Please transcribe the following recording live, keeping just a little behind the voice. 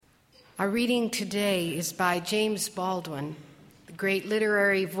Our reading today is by James Baldwin, the great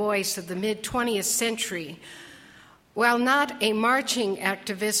literary voice of the mid-20th century. While not a marching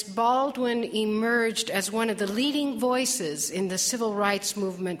activist, Baldwin emerged as one of the leading voices in the civil rights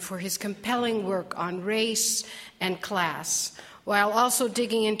movement for his compelling work on race and class, while also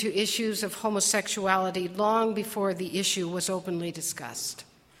digging into issues of homosexuality long before the issue was openly discussed.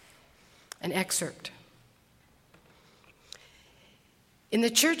 An excerpt. In the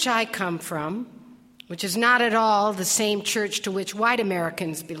church I come from, which is not at all the same church to which white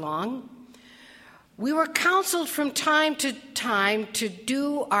Americans belong, we were counseled from time to time to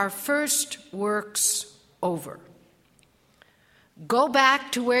do our first works over. Go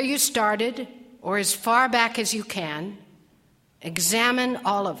back to where you started, or as far back as you can. Examine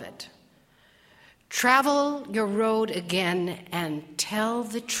all of it. Travel your road again and tell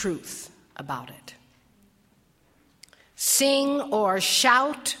the truth about it. Sing or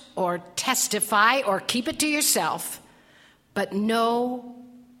shout or testify or keep it to yourself, but know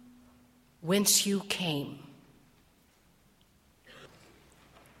whence you came.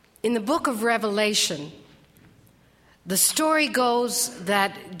 In the book of Revelation, the story goes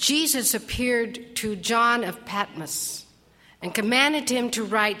that Jesus appeared to John of Patmos and commanded him to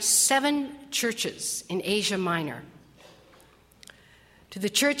write 7 churches in Asia Minor. To the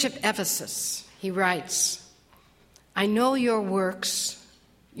church of Ephesus, he writes, I know your works,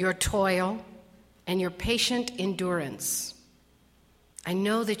 your toil, and your patient endurance. I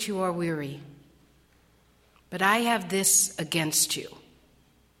know that you are weary, but I have this against you,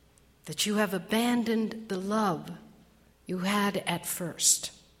 that you have abandoned the love you had at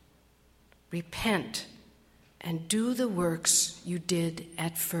first. Repent and do the works you did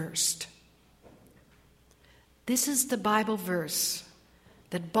at first. This is the Bible verse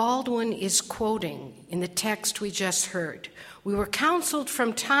that Baldwin is quoting in the text we just heard. We were counseled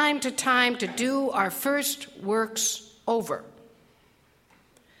from time to time to do our first works over.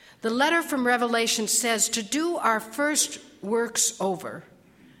 The letter from Revelation says to do our first works over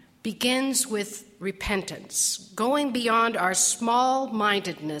begins with repentance, going beyond our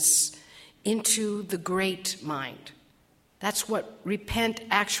small-mindedness into the great mind. That's what repent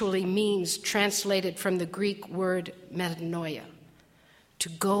actually means, translated from the Greek word metanoia, to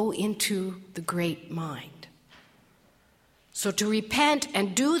go into the great mind. So to repent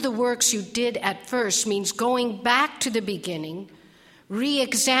and do the works you did at first means going back to the beginning,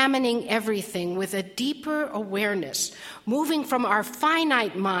 re-examining everything with a deeper awareness, moving from our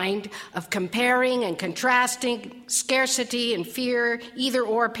finite mind of comparing and contrasting scarcity and fear,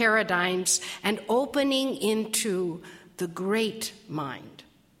 either-or paradigms, and opening into the great mind.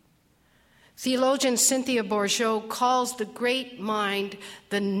 Theologian Cynthia Bourgeault calls the great mind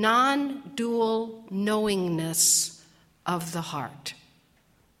the non-dual knowingness of the heart.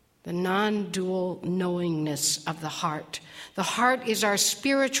 The non-dual knowingness of the heart. The heart is our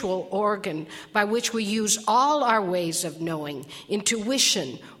spiritual organ by which we use all our ways of knowing: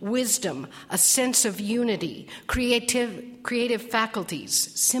 intuition, wisdom, a sense of unity, creative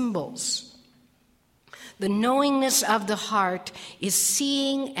faculties, symbols. The knowingness of the heart is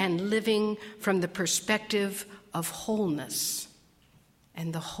seeing and living from the perspective of wholeness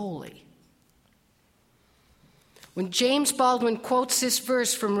and the holy. When James Baldwin quotes this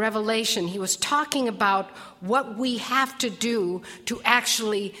verse from Revelation, he was talking about what we have to do to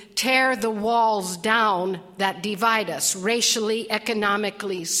actually tear the walls down that divide us racially,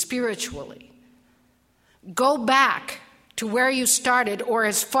 economically, spiritually. Go back to where you started, or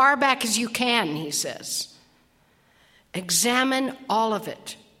as far back as you can, he says. Examine all of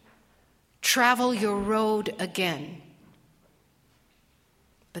it. Travel your road again.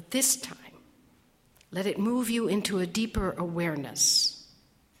 But this time, let it move you into a deeper awareness.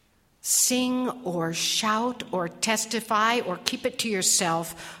 Sing or shout or testify or keep it to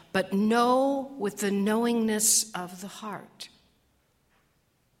yourself, but know with the knowingness of the heart.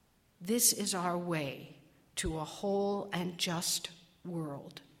 This is our way to a whole and just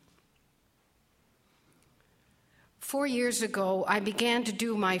world. 4 years ago, I began to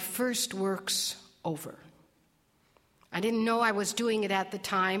do my first works over. I didn't know I was doing it at the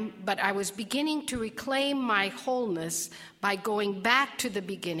time, but I was beginning to reclaim my wholeness by going back to the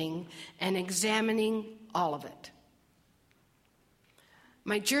beginning and examining all of it.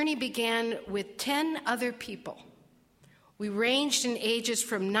 My journey began with 10 other people. We ranged in ages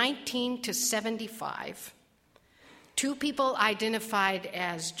from 19 to 75. 2 people identified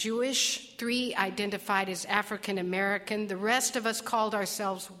as Jewish, 3 identified as African American. The rest of us called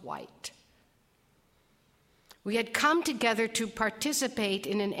ourselves white. We had come together to participate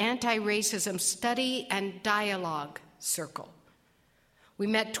in an anti-racism study and dialogue circle. We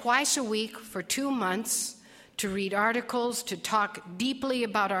met twice a week for 2 months to read articles, to talk deeply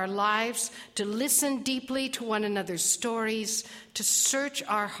about our lives, to listen deeply to one another's stories, to search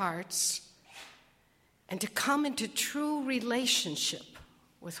our hearts, and to come into true relationship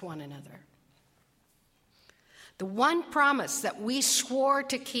with one another. The one promise that we swore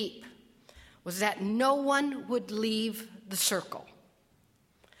to keep was that no one would leave the circle.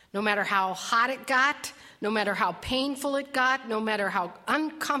 No matter how hot it got, no matter how painful it got, no matter how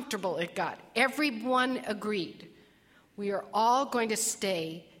uncomfortable it got, everyone agreed we are all going to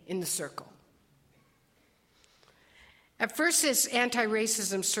stay in the circle. At first, this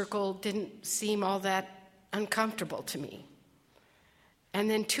anti-racism circle didn't seem all that uncomfortable to me. And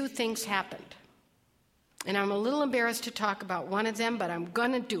then 2 things happened. And I'm a little embarrassed to talk about one of them, but I'm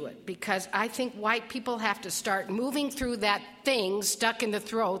going to do it because I think white people have to start moving through that thing stuck in the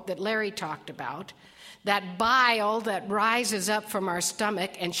throat that Larry talked about, that bile that rises up from our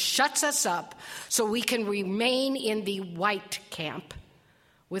stomach and shuts us up so we can remain in the white camp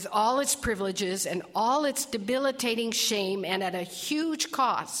with all its privileges and all its debilitating shame and at a huge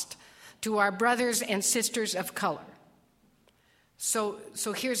cost to our brothers and sisters of color. So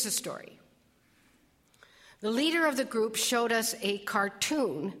here's the story. The leader of the group showed us a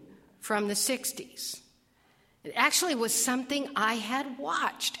cartoon from the 60s. It actually was something I had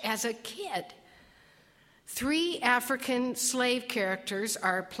watched as a kid. 3 African slave characters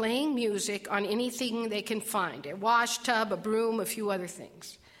are playing music on anything they can find, a wash tub, a broom, a few other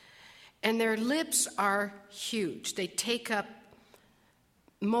things. And their lips are huge. They take up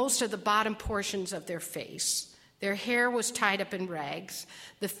most of the bottom portions of their face. Their hair was tied up in rags.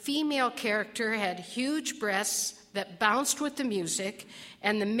 The female character had huge breasts that bounced with the music,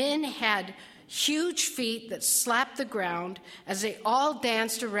 and the men had huge feet that slapped the ground as they all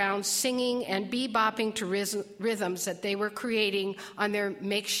danced around singing and bebopping to rhythms that they were creating on their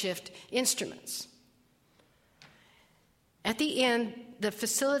makeshift instruments. At the end, the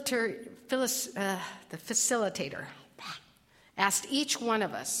facilitator asked each one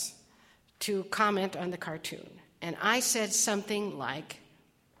of us to comment on the cartoon. And I said something like,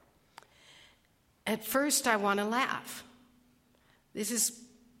 at first I want to laugh. This is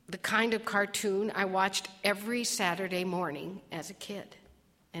the kind of cartoon I watched every Saturday morning as a kid,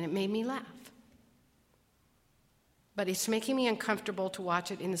 and it made me laugh. But it's making me uncomfortable to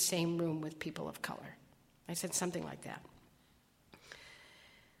watch it in the same room with people of color. I said something like that.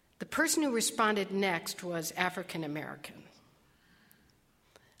 The person who responded next was African American.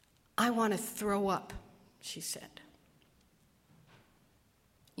 I want to throw up, she said.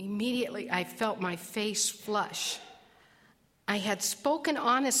 Immediately, I felt my face flush. I had spoken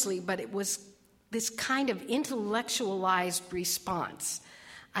honestly, but it was this kind of intellectualized response.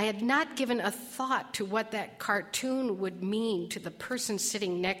 I had not given a thought to what that cartoon would mean to the person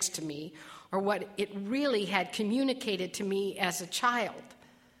sitting next to me or what it really had communicated to me as a child.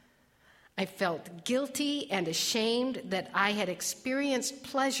 I felt guilty and ashamed that I had experienced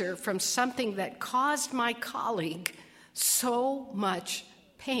pleasure from something that caused my colleague so much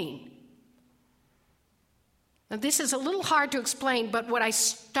pain. Now, this is a little hard to explain, but what I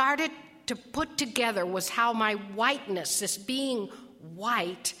started to put together was how my whiteness, this being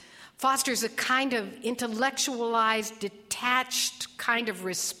white, fosters a kind of intellectualized, detached kind of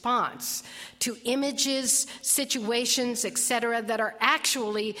response to images, situations, etc., that are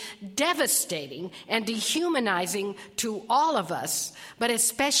actually devastating and dehumanizing to all of us, but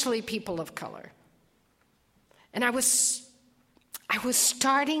especially people of color. And I was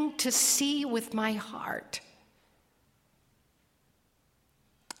starting to see with my heart.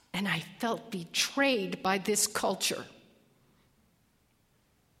 And I felt betrayed by this culture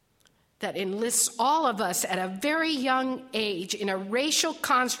that enlists all of us at a very young age in a racial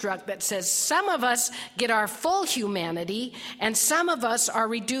construct that says some of us get our full humanity and some of us are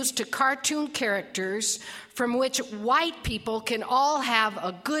reduced to cartoon characters from which white people can all have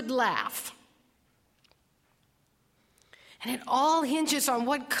a good laugh. And it all hinges on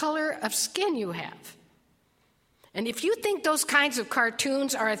what color of skin you have. And if you think those kinds of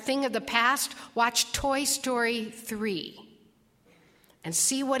cartoons are a thing of the past, watch Toy Story 3 and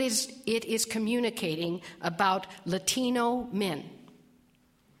see what it is communicating about Latino men.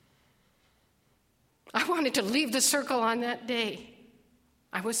 I wanted to leave the circle on that day.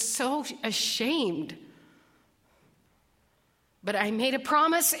 I was so ashamed. But I made a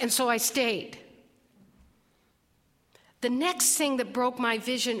promise, and so I stayed. The next thing that broke my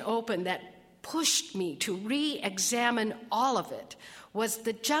vision open, that pushed me to re-examine all of it, was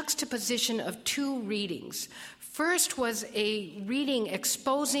the juxtaposition of two readings. First was a reading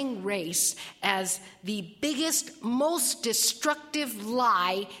exposing race as the biggest, most destructive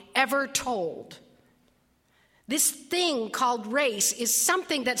lie ever told. This thing called race is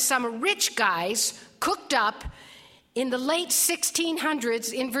something that some rich guys cooked up in the late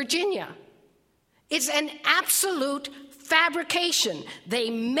 1600s in Virginia. It's an absolute fabrication. They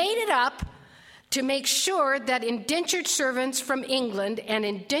made it up to make sure that indentured servants from England and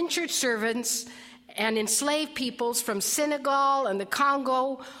indentured servants and enslaved peoples from Senegal and the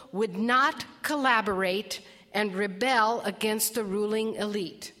Congo would not collaborate and rebel against the ruling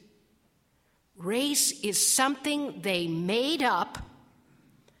elite. Race is something they made up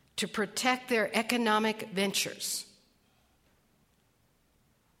to protect their economic ventures.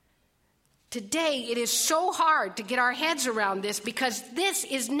 Today, it is so hard to get our heads around this because this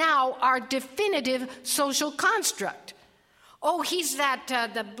is now our definitive social construct. Oh, he's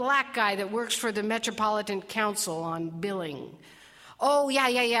the black guy that works for the Metropolitan Council on billing. Oh,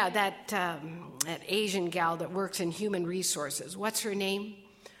 yeah, that Asian gal that works in human resources. What's her name?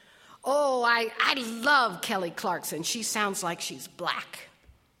 Oh, I love Kelly Clarkson. She sounds like she's black.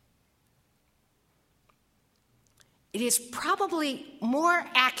 It is probably more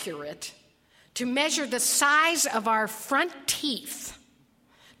accurate to measure the size of our front teeth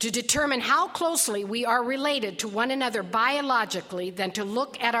to determine how closely we are related to one another biologically than to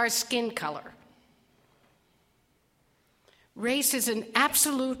look at our skin color. Race is an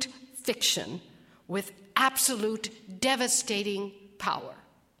absolute fiction with absolute devastating power.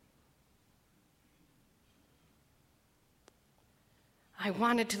 I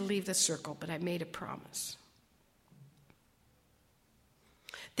wanted to leave the circle, but I made a promise.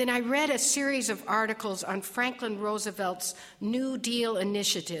 Then I read a series of articles on Franklin Roosevelt's New Deal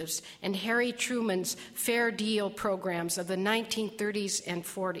initiatives and Harry Truman's Fair Deal programs of the 1930s and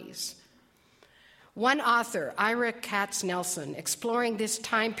 40s. One author, Ira Katznelson, exploring this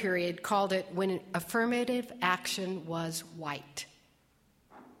time period, called it when affirmative action was white.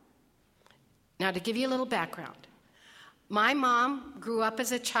 Now, to give you a little background, my mom grew up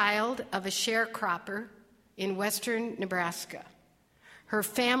as a child of a sharecropper in western Nebraska. Her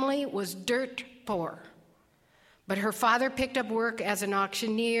family was dirt poor, but her father picked up work as an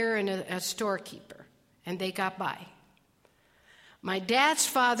auctioneer and a storekeeper, and they got by. My dad's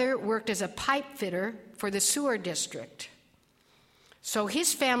father worked as a pipe fitter for the sewer district, so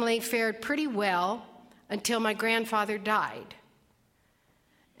his family fared pretty well until my grandfather died.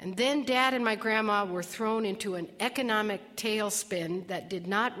 And then Dad and my grandma were thrown into an economic tailspin that did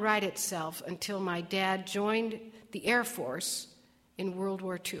not right itself until my dad joined the Air Force in World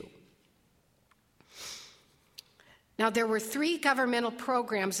War II. Now, there were 3 governmental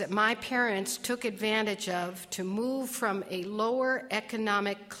programs that my parents took advantage of to move from a lower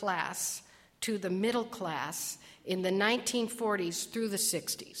economic class to the middle class in the 1940s through the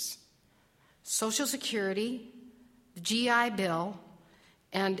 60s. Social Security, the GI Bill,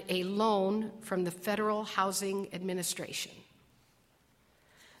 and a loan from the Federal Housing Administration.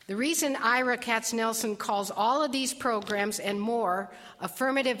 The reason Ira Katznelson calls all of these programs and more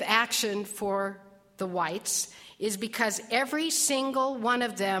affirmative action for the whites is because every single one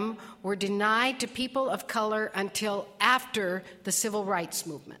of them were denied to people of color until after the Civil Rights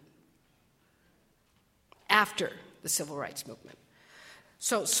Movement. After the Civil Rights Movement.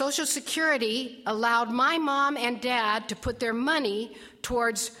 So Social Security allowed my mom and dad to put their money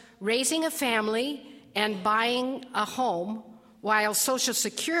towards raising a family and buying a home, while Social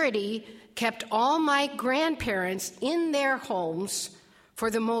Security kept all my grandparents in their homes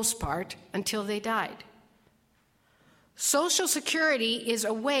for the most part until they died. Social Security is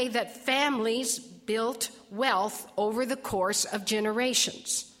a way that families built wealth over the course of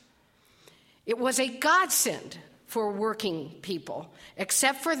generations. It was a godsend for working people,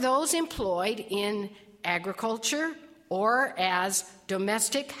 except for those employed in agriculture or as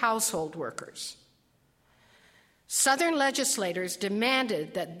domestic household workers. Southern legislators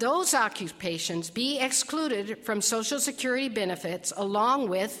demanded that those occupations be excluded from Social Security benefits along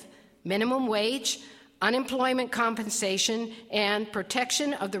with minimum wage, unemployment compensation, and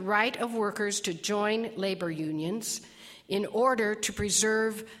protection of the right of workers to join labor unions in order to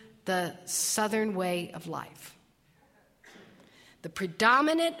preserve the Southern way of life. The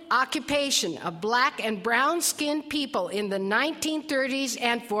predominant occupation of black and brown-skinned people in the 1930s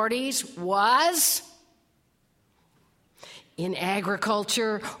and 40s was in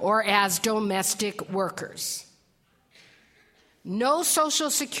agriculture or as domestic workers. No Social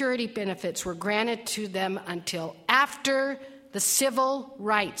Security benefits were granted to them until after the Civil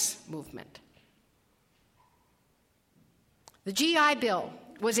Rights Movement. The GI Bill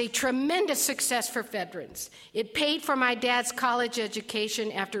was a tremendous success for veterans. It paid for my dad's college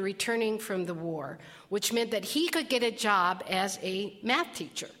education after returning from the war, which meant that he could get a job as a math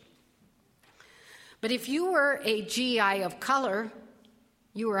teacher. But if you were a GI of color,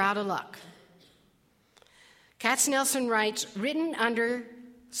 you were out of luck. Katznelson writes, written under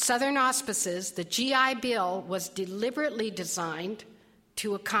Southern auspices, the GI Bill was deliberately designed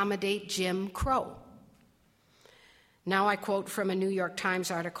to accommodate Jim Crow. Now I quote from a New York Times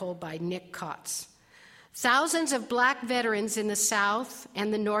article by Nick Kotz. Thousands of black veterans in the South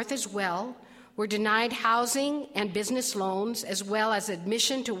and the North as well were denied housing and business loans, as well as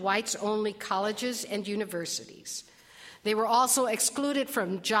admission to whites-only colleges and universities. They were also excluded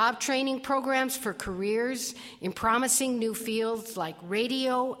from job training programs for careers in promising new fields like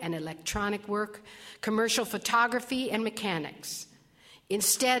radio and electronic work, commercial photography, and mechanics.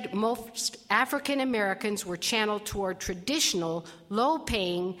 Instead, most African Americans were channeled toward traditional,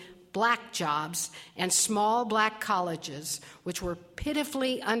 low-paying black jobs and small black colleges, which were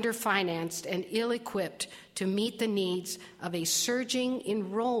pitifully underfinanced and ill-equipped to meet the needs of a surging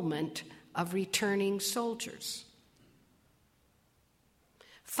enrollment of returning soldiers.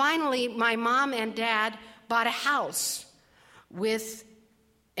 Finally, my mom and dad bought a house with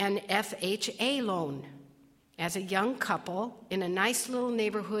an FHA loan as a young couple in a nice little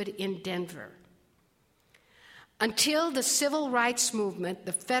neighborhood in Denver. Until the civil rights movement,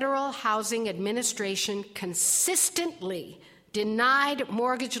 the Federal Housing Administration consistently denied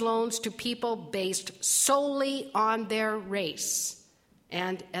mortgage loans to people based solely on their race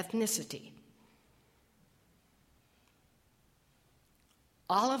and ethnicity.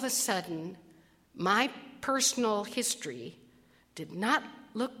 All of a sudden, my personal history did not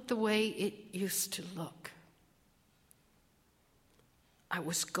look the way it used to look. I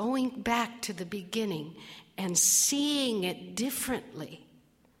was going back to the beginning and seeing it differently.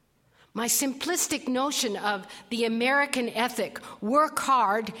 My simplistic notion of the American ethic, work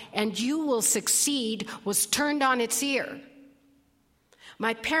hard and you will succeed, was turned on its ear.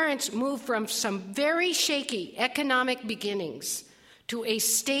 My parents moved from some very shaky economic beginnings to a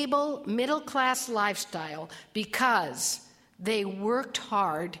stable middle-class lifestyle because they worked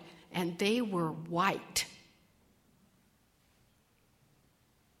hard and they were white.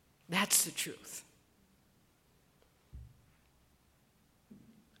 That's the truth.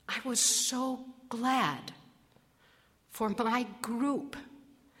 I was so glad for my group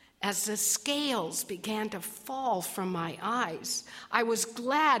as the scales began to fall from my eyes. I was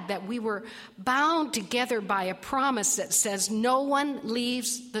glad that we were bound together by a promise that says no one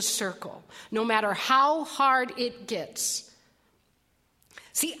leaves the circle, no matter how hard it gets.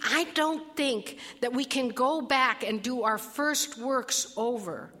 See, I don't think that we can go back and do our first works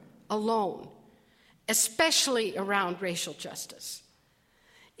over alone, especially around racial justice.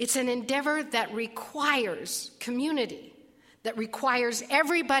 It's an endeavor that requires community, that requires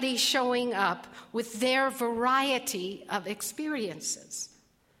everybody showing up with their variety of experiences.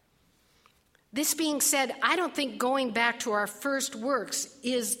 This being said, I don't think going back to our first works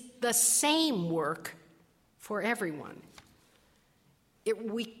is the same work for everyone.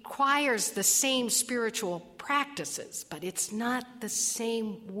 It requires the same spiritual practices, but it's not the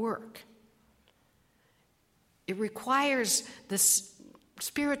same work. It requires the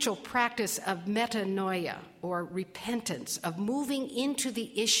spiritual practice of metanoia, or repentance, of moving into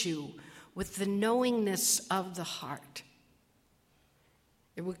the issue with the knowingness of the heart.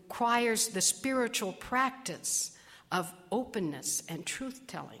 It requires the spiritual practice of openness and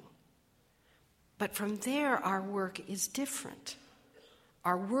truth-telling. But from there, our work is different.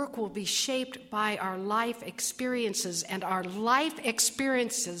 Our work will be shaped by our life experiences, and our life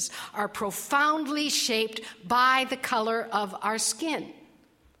experiences are profoundly shaped by the color of our skin.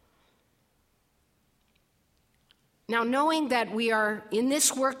 Now, knowing that we are in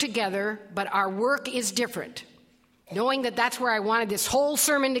this work together, but our work is different, knowing that that's where I wanted this whole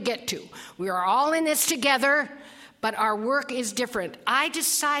sermon to get to. We are all in this together, but our work is different. I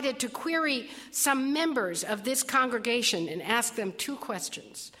decided to query some members of this congregation and ask them two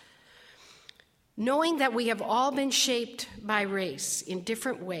questions. Knowing that we have all been shaped by race in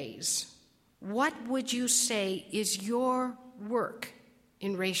different ways, what would you say is your work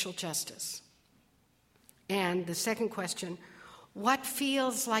in racial justice? And the second question, what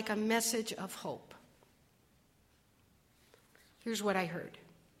feels like a message of hope? Here's what I heard.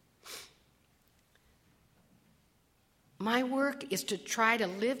 My work is to try to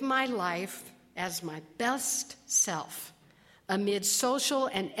live my life as my best self amid social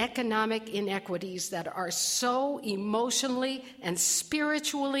and economic inequities that are so emotionally and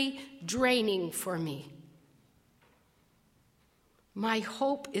spiritually draining for me. My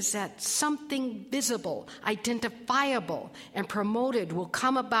hope is that something visible, identifiable, and promoted will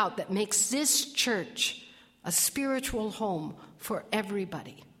come about that makes this church a spiritual home for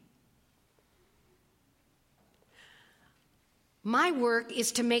everybody. My work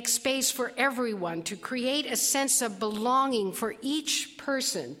is to make space for everyone, to create a sense of belonging for each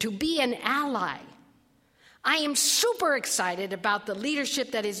person, to be an ally. I am super excited about the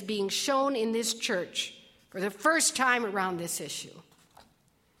leadership that is being shown in this church for the first time around this issue.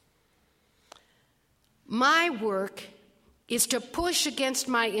 My work is to push against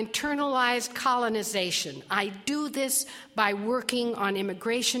my internalized colonization. I do this by working on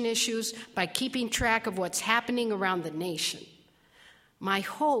immigration issues, by keeping track of what's happening around the nation. My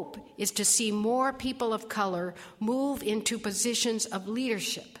hope is to see more people of color move into positions of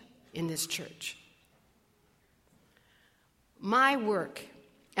leadership in this church. My work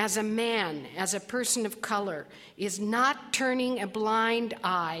as a man, as a person of color, is not turning a blind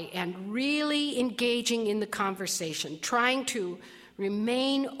eye and really engaging in the conversation, trying to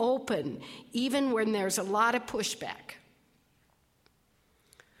remain open even when there's a lot of pushback.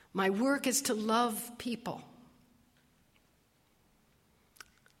 My work is to love people.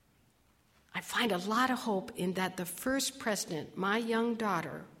 I find a lot of hope in that the first president my young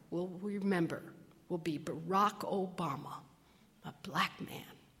daughter will remember will be Barack Obama, a black man.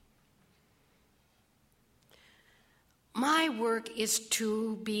 My work is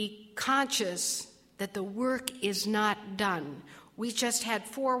to be conscious that the work is not done. We just had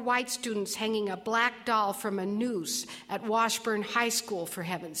 4 white students hanging a black doll from a noose at Washburn High School, for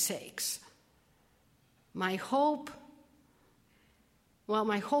heaven's sakes. My hope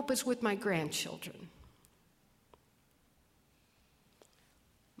is with my grandchildren.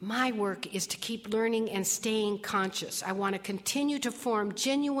 My work is to keep learning and staying conscious. I want to continue to form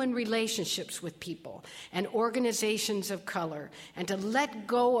genuine relationships with people and organizations of color and to let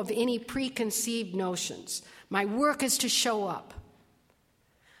go of any preconceived notions. My work is to show up.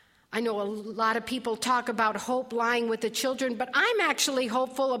 I know a lot of people talk about hope lying with the children, but I'm actually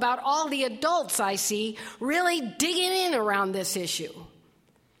hopeful about all the adults I see really digging in around this issue.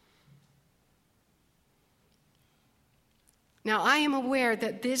 Now, I am aware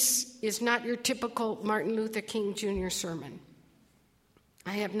that this is not your typical Martin Luther King Jr. sermon.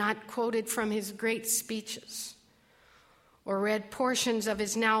 I have not quoted from his great speeches or read portions of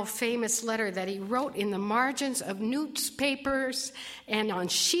his now famous letter that he wrote in the margins of newspapers and on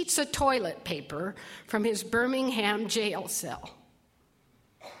sheets of toilet paper from his Birmingham jail cell.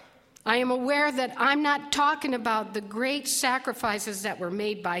 I am aware that I'm not talking about the great sacrifices that were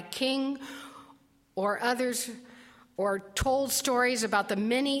made by King or others, or told stories about the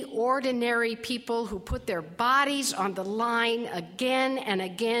many ordinary people who put their bodies on the line again and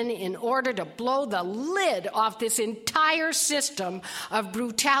again in order to blow the lid off this entire system of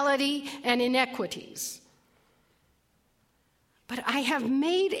brutality and inequities. But I have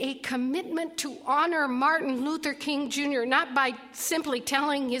made a commitment to honor Martin Luther King Jr., not by simply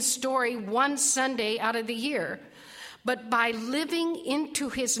telling his story one Sunday out of the year, but by living into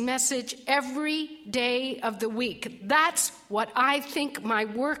his message every day of the week. That's what I think my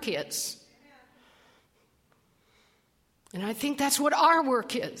work is. And I think that's what our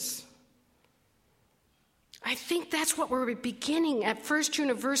work is. I think that's what we're beginning at First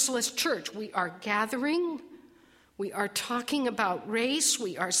Universalist Church. We are gathering, we are talking about race,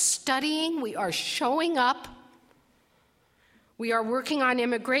 we are studying, we are showing up. We are working on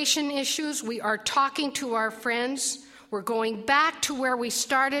immigration issues, we are talking to our friends. We're going back to where we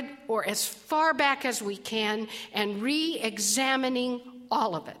started, or as far back as we can, and re-examining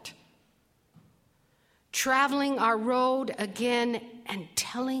all of it. Traveling our road again and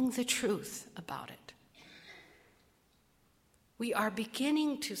telling the truth about it. We are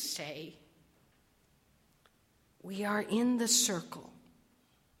beginning to say, we are in the circle,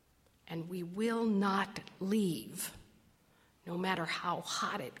 and we will not leave, no matter how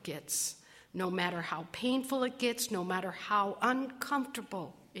hot it gets. No matter how painful it gets, no matter how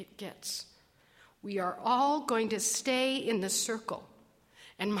uncomfortable it gets. We are all going to stay in the circle.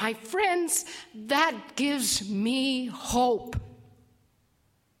 And my friends, that gives me hope.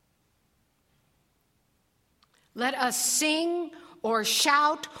 Let us sing or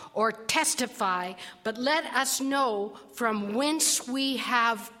shout or testify, but let us know from whence we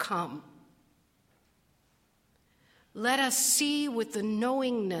have come. Let us see with the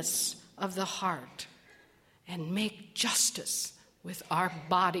knowingness of the heart and make justice with our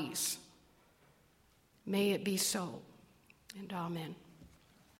bodies. May it be so, and amen.